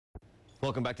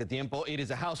Welcome back to Tiempo. It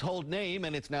is a household name,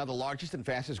 and it's now the largest and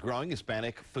fastest growing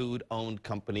Hispanic food-owned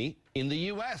company in the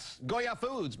U.S. Goya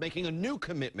Foods making a new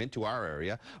commitment to our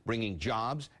area, bringing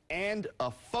jobs and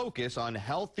a focus on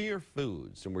healthier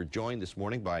foods. And we're joined this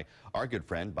morning by our good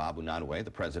friend, Bob Unanue, the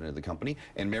president of the company,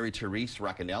 and MeriTerese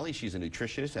Racanelli. She's a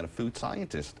nutritionist and a food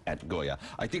scientist at Goya.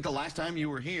 I think the last time you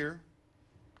were here,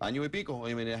 Año y pico.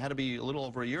 I mean, it had to be a little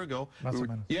over a year ago.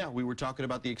 We were talking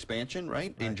about the expansion,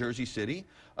 right, in Jersey City,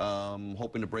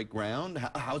 hoping to break ground.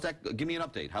 How's that? Give me an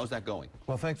update. How's that going?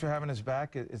 Well, thanks for having us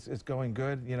back. It's going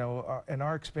good. You know, in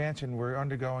our expansion, we're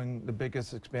undergoing the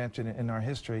biggest expansion in our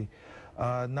history,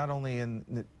 not only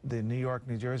in the New York,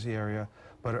 New Jersey area,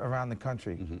 but around the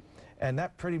country. And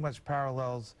that pretty much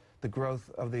parallels the growth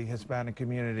of the Hispanic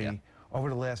community over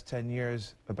the last 10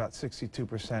 years, about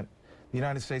 62%. The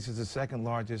United States is the second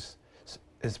largest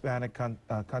Hispanic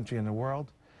country in the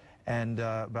world, and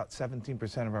about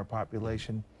 17% of our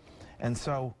population. And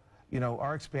so, you know,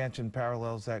 our expansion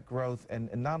parallels that growth, and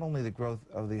not only the growth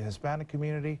of the Hispanic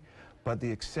community, but the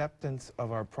acceptance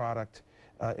of our product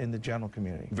in the general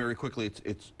community. Very quickly,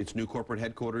 it's new corporate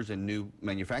headquarters and new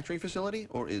manufacturing facility,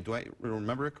 or do I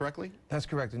remember it correctly? That's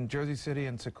correct. In Jersey City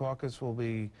and Secaucus will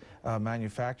be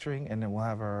manufacturing, and then we'll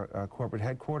have our corporate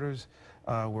headquarters.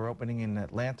 We're opening in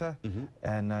Atlanta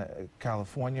and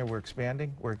California. We're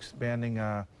expanding.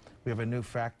 We have a new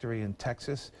factory in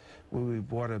Texas. We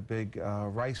bought a big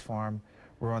rice farm.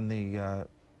 We're on the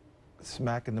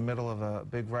smack in the middle of a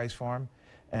big rice farm,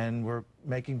 and we're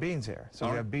making beans there. So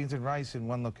we have beans and rice in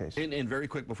one location. And very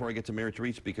quick before I get to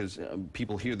MeriTerese, because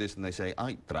people hear this and they say,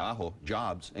 ay, trabajo,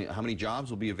 jobs. How many jobs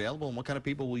will be available, and what kind of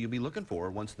people will you be looking for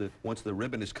once the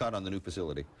ribbon is cut on the new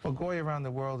facility? Well, Goya around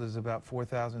the world is about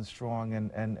 4,000 strong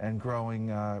and growing.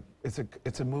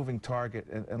 It's a moving target,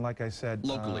 and like I said...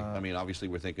 Locally, I mean, obviously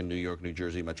we're thinking New York, New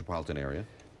Jersey metropolitan area.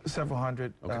 Several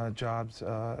hundred jobs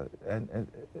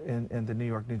in the New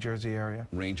York, New Jersey area.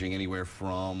 Ranging anywhere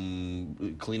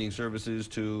from cleaning services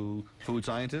to food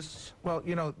scientists? Well,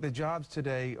 you know, the jobs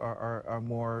today are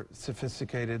more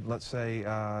sophisticated. Let's say,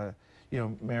 you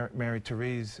know,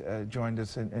 MeriTerese joined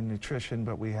us in nutrition,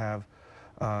 but we have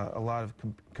a lot of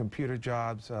computer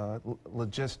jobs,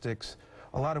 logistics,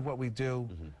 a lot of what we do,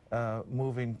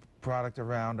 moving product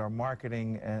around, our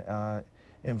marketing,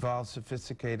 involves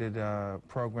sophisticated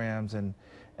programs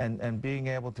and being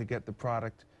able to get the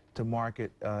product to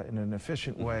market in an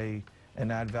efficient way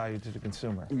and add value to the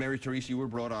consumer. MeriTerese, you were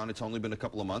brought on, it's only been a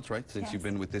couple of months, right, since you've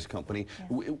been with this company.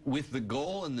 With the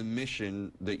goal and the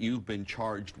mission that you've been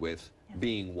charged with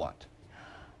being what?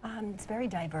 It's very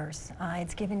diverse.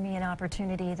 It's given me an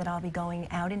opportunity that I'll be going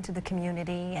out into the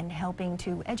community and helping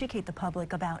to educate the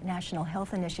public about national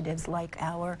health initiatives like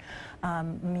our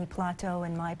Mi Plato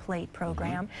and My Plate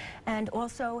program, and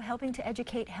also helping to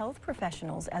educate health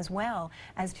professionals as well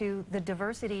as to the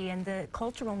diversity and the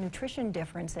cultural nutrition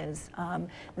differences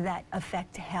that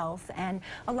affect health. And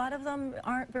a lot of them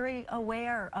aren't very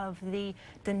aware of the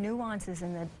nuances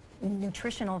and the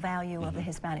nutritional value of the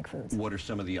Hispanic foods. What are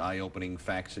some of the eye-opening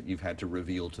facts that you've had to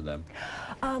reveal to them?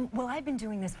 Well, I've been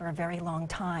doing this for a very long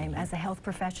time as a health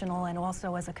professional and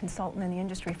also as a consultant in the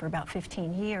industry for about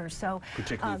 15 years. So,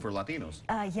 particularly for Latinos?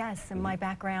 Yes, and my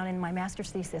background and my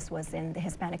master's thesis was in the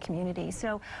Hispanic community.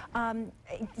 So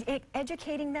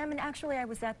educating them, and actually I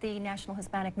was at the National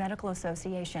Hispanic Medical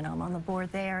Association. I'm on the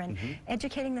board there, and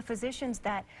educating the physicians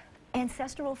that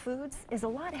ancestral foods is a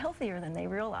lot healthier than they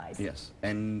realize. Yes,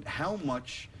 and how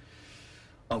much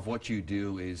of what you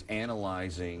do is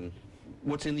analyzing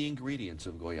what's in the ingredients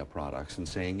of Goya products and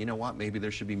saying, you know what, maybe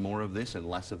there should be more of this and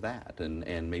less of that,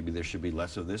 and maybe there should be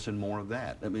less of this and more of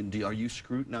that. I mean, are you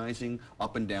scrutinizing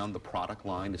up and down the product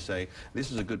line to say,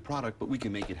 this is a good product, but we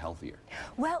can make it healthier?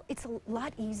 Well, it's a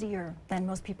lot easier than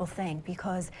most people think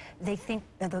because they think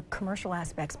the commercial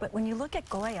aspects. But when you look at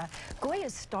Goya, Goya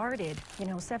started, you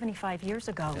know, 75 years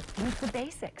ago with the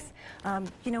basics.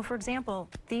 You know, for example,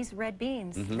 these red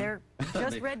beans, they're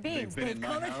just red beans. They've been in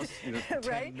my house, you know,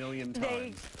 10 million times.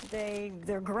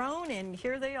 They're grown, and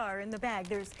here they are in the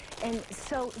bag. And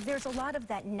so there's a lot of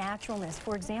that naturalness.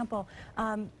 For example,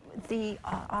 the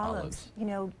olives, you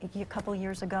know, a couple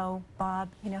years ago, Bob,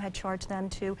 you know, had charged them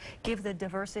to give the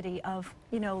diversity of,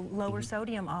 you know, lower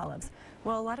sodium olives.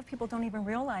 Well, a lot of people don't even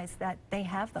realize that they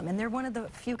have them, and they're one of the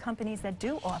few companies that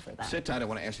do offer that. Sit tight, I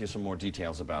want to ask you some more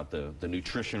details about the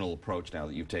nutritional approach now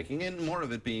that you've taken, and more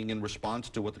of it being in response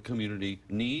to what the community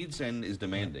needs and is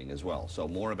demanding as well. So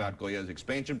more about Goya's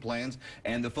expansion plans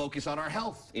and the focus on our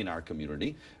health in our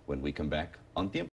community when we come back on Tiempo.